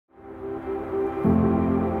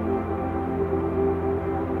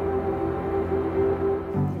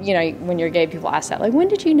you know, when you're gay, people ask that, like, when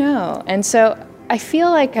did you know? And so I feel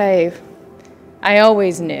like I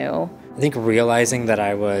always knew. I think realizing that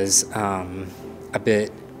I was a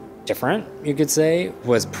bit different, you could say,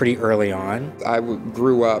 was pretty early on. I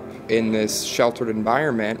grew up in this sheltered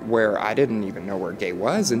environment where I didn't even know where gay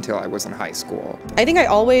was until I was in high school. I think I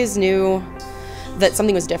always knew that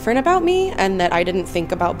something was different about me and that I didn't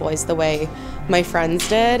think about boys the way my friends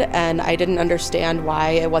did, and I didn't understand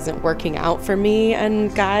why it wasn't working out for me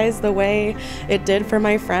and guys the way it did for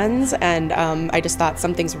my friends, and I just thought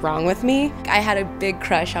something's wrong with me. I had a big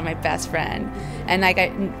crush on my best friend, and like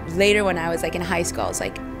later when I was like in high school, I was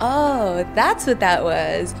like, oh, that's what that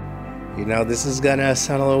was. You know, this is gonna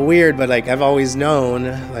sound a little weird, but like I've always known,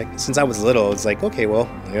 like since I was little, it's like, okay, well,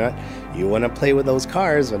 you know what? You wanna play with those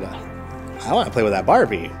cars, but I wanna play with that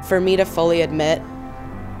Barbie. For me to fully admit,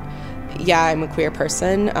 yeah, I'm a queer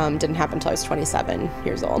person, didn't happen until I was 27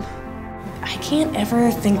 years old. I can't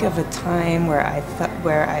ever think of a time where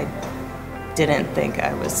I didn't think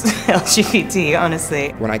I was LGBT, honestly.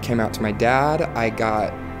 When I came out to my dad, I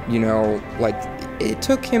got, you know, like, it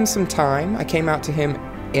took him some time. I came out to him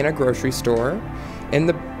in a grocery store, in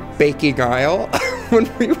the baking aisle, when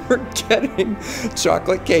we were getting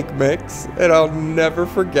chocolate cake mix, and I'll never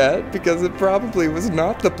forget, because it probably was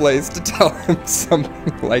not the place to tell him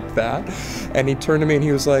something like that. And he turned to me and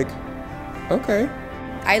he was like, okay.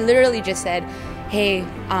 I literally just said, hey,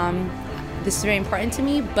 this is very important to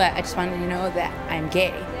me, but I just wanted to know that I'm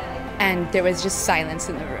gay. And there was just silence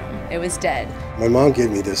in the room. It was dead. My mom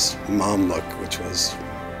gave me this mom look, which was,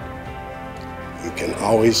 you can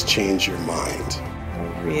always change your mind.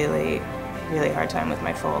 Really hard time with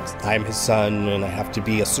my folks. I'm his son and I have to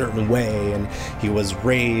be a certain way, and he was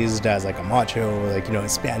raised as like a macho, like, you know,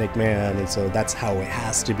 Hispanic man, and so that's how it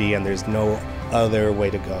has to be, and there's no other way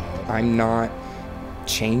to go. I'm not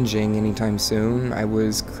changing anytime soon. I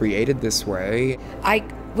was created this way. I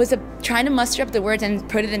was trying to muster up the words and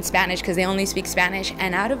put it in Spanish because they only speak Spanish,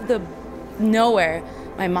 and out of the nowhere,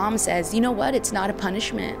 my mom says, you know what, it's not a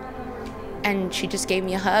punishment. And she just gave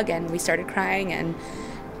me a hug and we started crying, and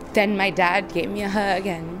then my dad gave me a hug,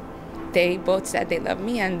 and they both said they love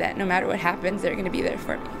me and that no matter what happens, they're going to be there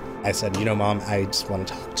for me. I said, you know, Mom, I just want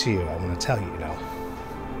to talk to you. I want to tell you, you know,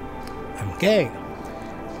 I'm gay.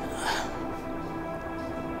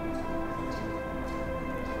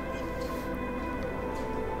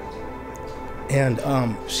 And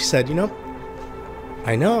she said, you know,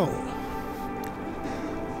 I know.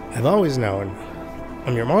 I've always known.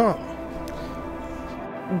 I'm your mom.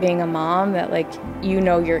 Being a mom, that like, you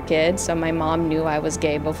know your kid, so my mom knew I was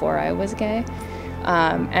gay before I was gay.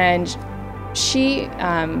 And she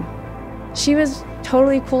was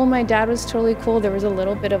totally cool, my dad was totally cool. There was a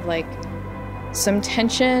little bit of like some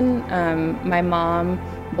tension. My mom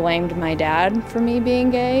blamed my dad for me being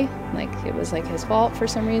gay. Like it was like his fault for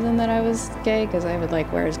some reason that I was gay, because I would like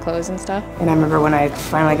wear his clothes and stuff. And I remember when I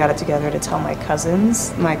finally got it together to tell my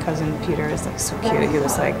cousins, my cousin Peter is like so cute.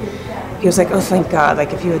 He was like, oh, thank God.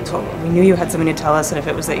 Like if you had told, we knew you had something to tell us, and if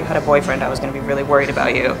it was that you had a boyfriend, I was going to be really worried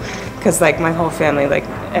about you. Because like my whole family, like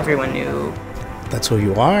everyone knew. That's who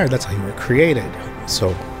you are. That's how you were created.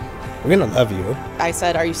 So we're gonna love you. I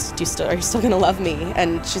said, are you still gonna love me?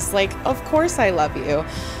 And she's like, of course I love you.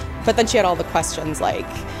 But then she had all the questions like,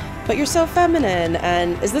 but you're so feminine,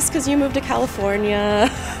 and is this because you moved to California?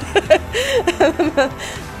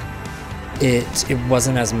 It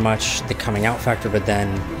wasn't as much the coming out factor, but then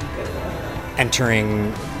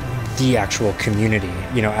entering the actual community,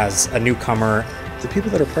 you know, as a newcomer. The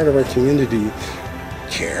people that are part of our community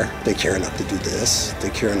care. They care enough to do this. They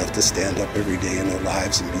care enough to stand up every day in their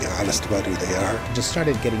lives and be honest about who they are. It just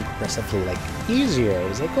started getting progressively like easier. It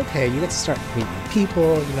was like, okay, you get to start meeting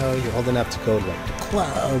people, you know, you're old enough to go to like the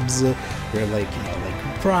clubs, you're like, you know,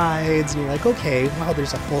 like prides, and you're like, okay, wow,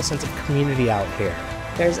 there's a whole sense of community out here.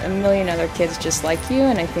 There's a million other kids just like you,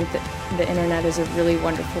 and I think that the internet is a really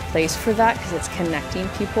wonderful place for that, because it's connecting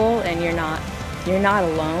people, and you're not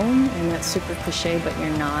alone, and that's super cliche, but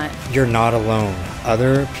you're not. You're not alone.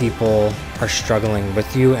 Other people are struggling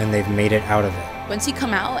with you, and they've made it out of it. Once you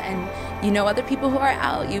come out and you know other people who are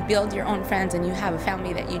out, you build your own friends and you have a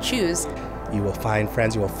family that you choose. You will find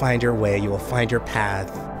friends, you will find your way, you will find your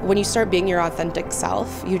path. When you start being your authentic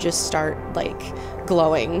self, you just start like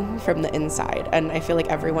glowing from the inside, and I feel like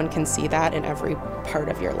everyone can see that in every part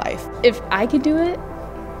of your life. If I could do it,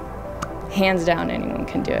 hands down anyone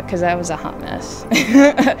can do it, because that was a hot mess.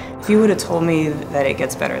 If you would have told me that it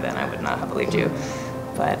gets better, then I would not have believed you.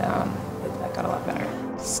 But that got a lot better.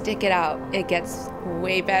 Stick it out. It gets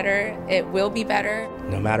way better. It will be better.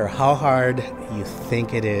 No matter how hard you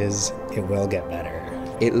think it is, it will get better.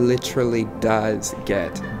 it literally does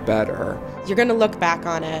get better. You're gonna look back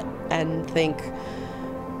on it and think,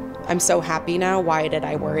 I'm so happy now. Why did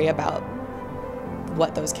I worry about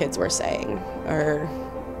what those kids were saying or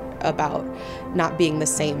about not being the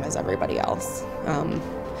same as everybody else?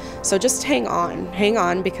 So just hang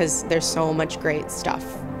on, because there's so much great stuff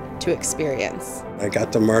to experience. I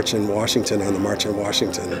got to march in Washington on the March in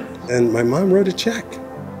Washington, and my mom wrote a check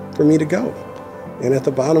for me to go. And at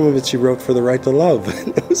the bottom of it, she wrote for the right to love.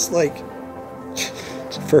 And it was like,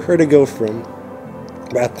 for her to go from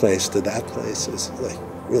that place to that place is like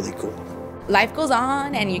really cool. Life goes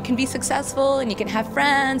on, and you can be successful, and you can have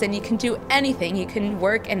friends, and you can do anything. You can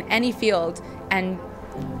work in any field and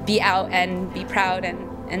be out and be proud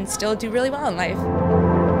and still do really well in life.